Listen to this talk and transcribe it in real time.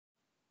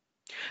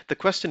The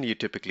question you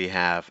typically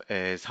have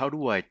is, how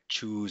do I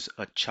choose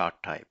a chart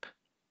type?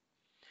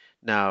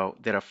 Now,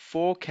 there are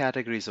four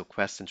categories of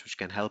questions which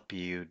can help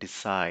you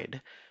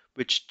decide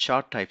which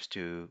chart types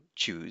to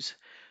choose.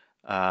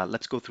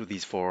 Let's go through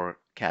these four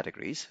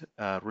categories.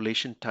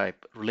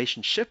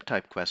 Relationship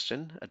type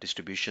question, a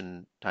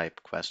distribution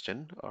type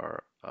question,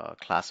 or a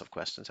class of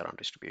questions around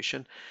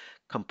distribution,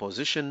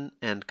 composition,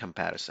 and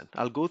comparison.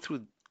 I'll go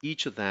through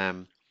each of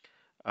them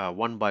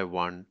one by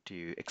one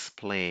to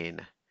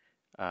explain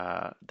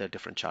the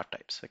different chart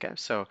types. Okay,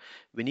 so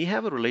when you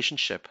have a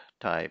relationship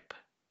type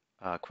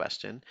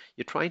question,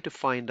 you're trying to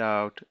find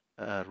out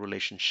a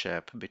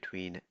relationship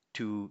between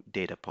two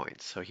data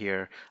points. So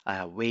here I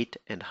have weight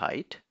and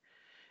height,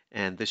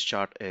 and this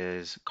chart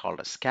is called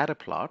a scatter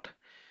plot.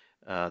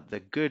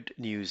 The good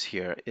news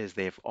here is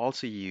they've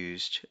also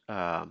used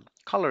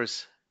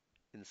colors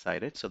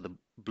inside it. So the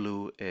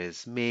blue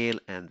is male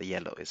and the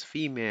yellow is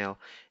female,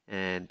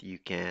 and you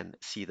can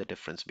see the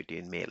difference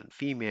between male and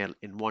female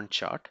in one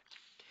chart.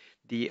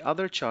 The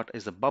other chart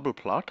is a bubble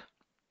plot.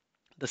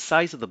 The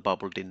size of the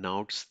bubble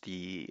denotes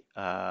the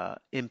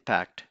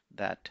impact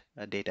that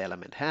a data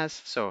element has.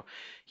 So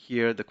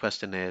here the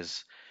question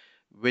is,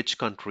 which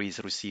countries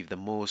receive the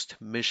most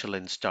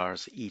Michelin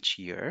stars each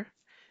year?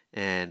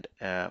 And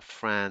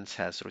France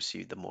has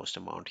received the most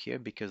amount here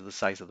because the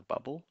size of the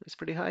bubble is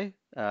pretty high.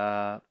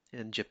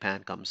 And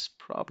Japan comes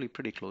probably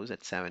pretty close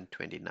at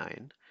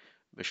 729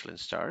 Michelin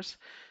stars,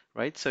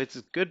 right? So it's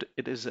good.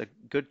 It is a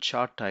good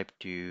chart type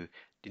to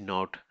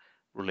denote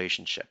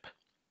relationship.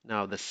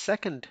 Now, the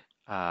second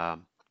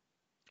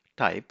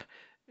type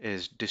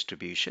is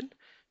distribution.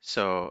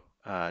 So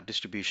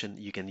distribution,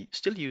 you can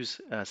still use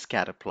a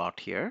scatter plot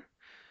here,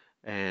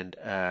 and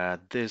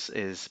this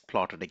is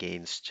plotted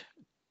against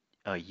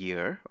a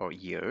year or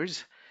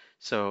years.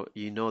 So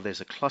you know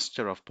there's a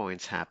cluster of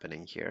points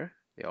happening here.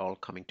 They're all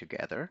coming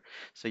together.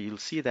 So you'll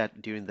see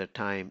that during the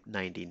time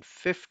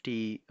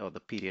 1950 or the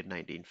period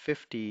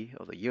 1950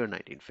 or the year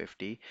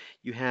 1950,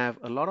 you have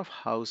a lot of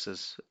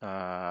houses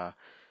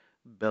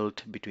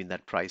built between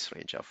that price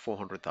range of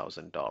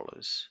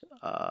 $400,000.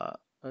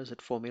 Is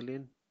it 4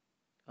 million?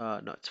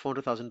 No, it's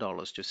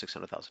 $400,000 to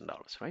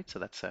 $600,000, right? So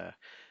that's a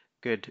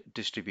good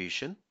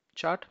distribution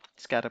chart,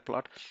 scatter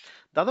plot.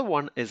 The other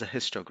one is a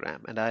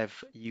histogram, and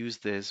I've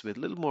used this with a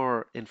little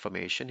more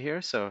information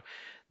here. So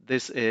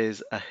this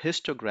is a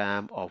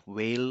histogram of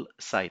whale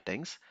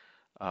sightings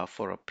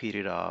for a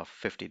period of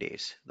 50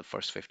 days, the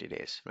first 50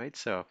 days, right?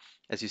 So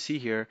as you see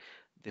here,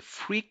 the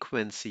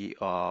frequency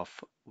of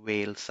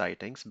whale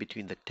sightings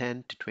between the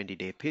 10 to 20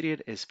 day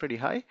period is pretty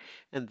high,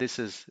 and this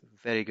is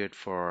very good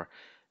for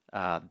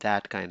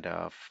that kind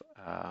of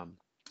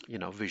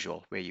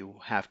visual where you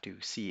have to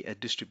see a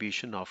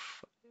distribution of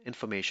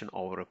information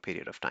over a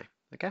period of time.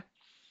 Okay,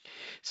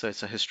 so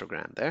it's a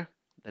histogram there.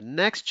 The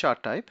next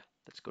chart type,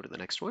 let's go to the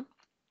next one,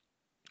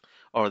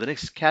 or the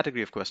next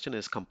category of question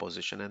is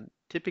composition. And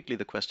typically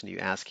the question you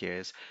ask here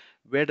is,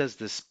 where does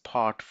this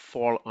part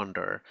fall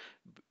under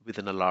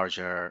within a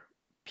larger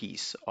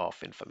piece of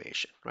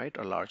information, right?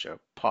 A larger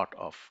part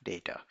of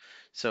data.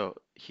 So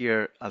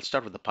here I'll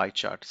start with the pie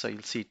chart. So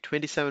you'll see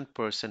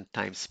 27%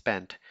 time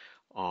spent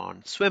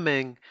on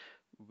swimming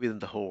within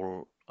the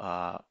whole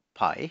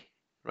pie,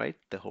 right?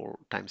 The whole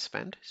time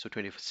spent. So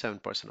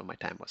 27% of my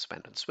time was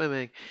spent on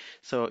swimming.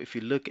 So if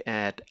you look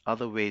at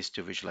other ways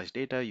to visualize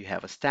data, you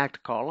have a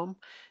stacked column.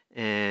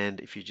 And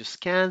if you just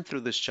scan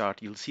through this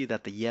chart, you'll see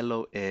that the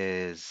yellow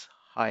is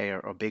higher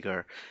or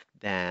bigger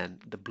than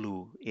the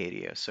blue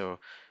area. So,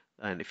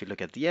 and if you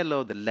look at the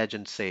yellow, the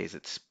legend says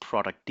it's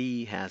product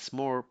D has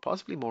more,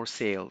 possibly more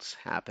sales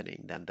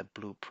happening than the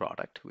blue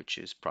product, which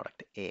is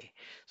product A.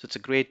 So it's a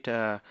great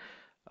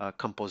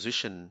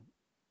composition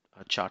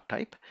chart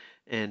type.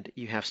 And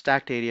you have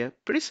stacked area,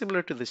 pretty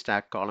similar to the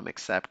stacked column,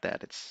 except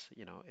that it's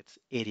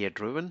area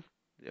driven.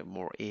 There are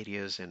more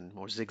areas and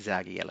more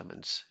zigzaggy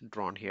elements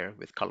drawn here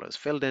with colors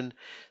filled in.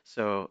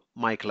 So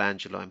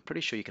Michelangelo, I'm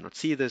pretty sure you cannot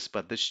see this,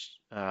 but this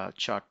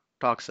chart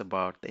talks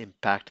about the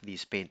impact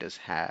these painters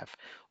have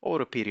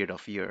over a period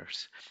of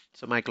years.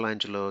 So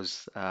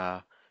Michelangelo's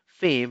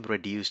fame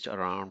reduced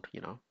around,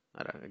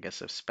 I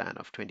guess a span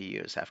of 20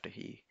 years after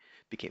he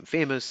became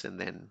famous, and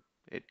then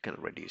it kind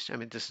of reduced. I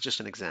mean, this is just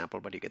an example,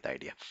 but you get the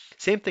idea.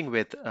 Same thing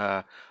with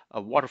a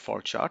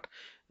waterfall chart.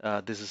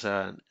 This is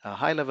a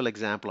high-level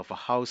example of a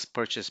house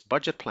purchase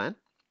budget plan,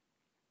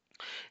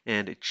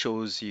 and it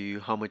shows you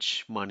how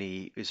much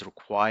money is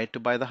required to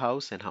buy the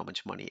house and how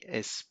much money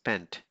is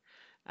spent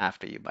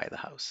after you buy the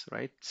house,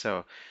 right?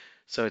 So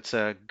it's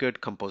a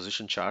good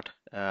composition chart.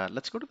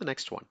 Let's go to the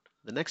next one.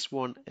 The next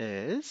one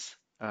is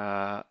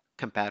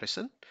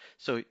comparison.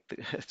 So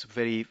it's a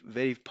very,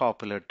 very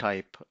popular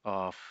type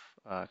of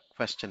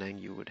questioning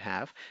you would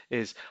have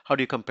is how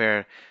do you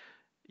compare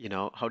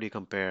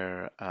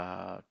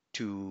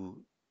two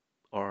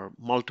or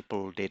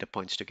multiple data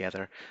points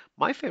together?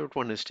 My favorite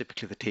one is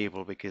typically the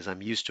table because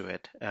I'm used to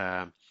it.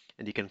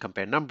 and you can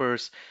compare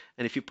numbers.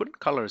 And if you put in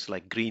colors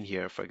like green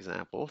here, for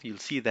example, you'll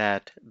see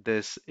that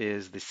this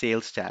is the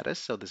sales status.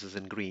 So this is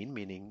in green,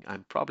 meaning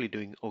I'm probably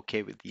doing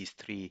okay with these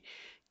three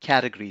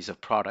categories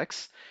of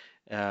products.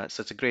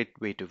 So it's a great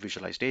way to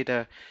visualize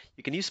data.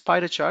 You can use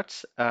spider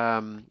charts.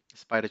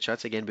 Spider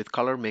charts, again, with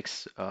color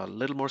makes a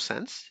little more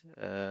sense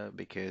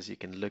because you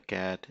can look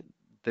at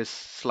this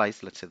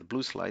slice, let's say the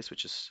blue slice,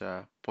 which is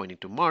pointing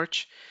to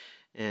March,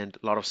 and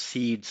a lot of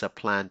seeds are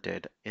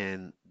planted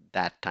in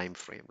that time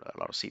frame. A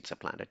lot of seeds are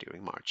planted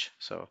during March.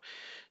 So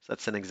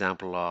that's an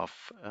example of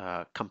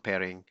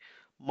comparing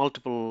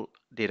multiple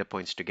data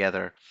points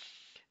together.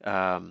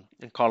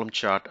 In column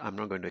chart, I'm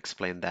not going to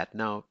explain that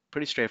now.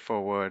 Pretty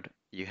straightforward.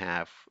 You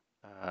have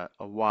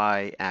a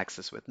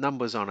y-axis with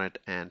numbers on it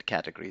and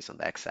categories on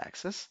the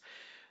x-axis.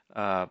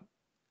 Uh,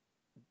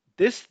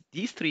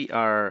 these three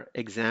are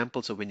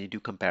examples of when you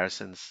do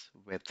comparisons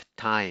with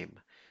time.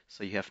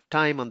 So you have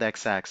time on the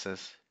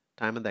x-axis,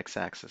 time on the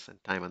x-axis,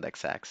 and time on the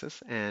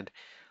x-axis, and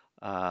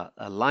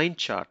a line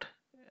chart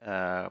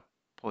uh,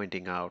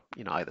 pointing out,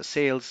 either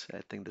sales.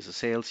 I think this is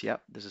sales.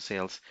 Yep, this is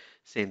sales.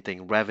 Same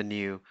thing,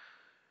 revenue.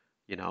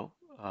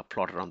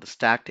 Plotted on the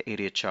stacked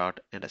area chart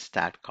and a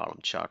stacked column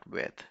chart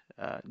with.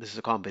 This is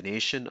a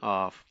combination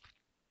of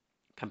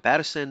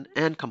comparison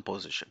and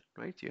composition,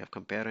 right? You have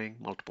comparing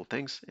multiple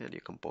things and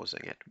you're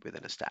composing it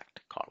within a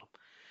stacked column.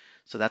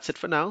 So that's it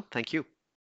for now. Thank you.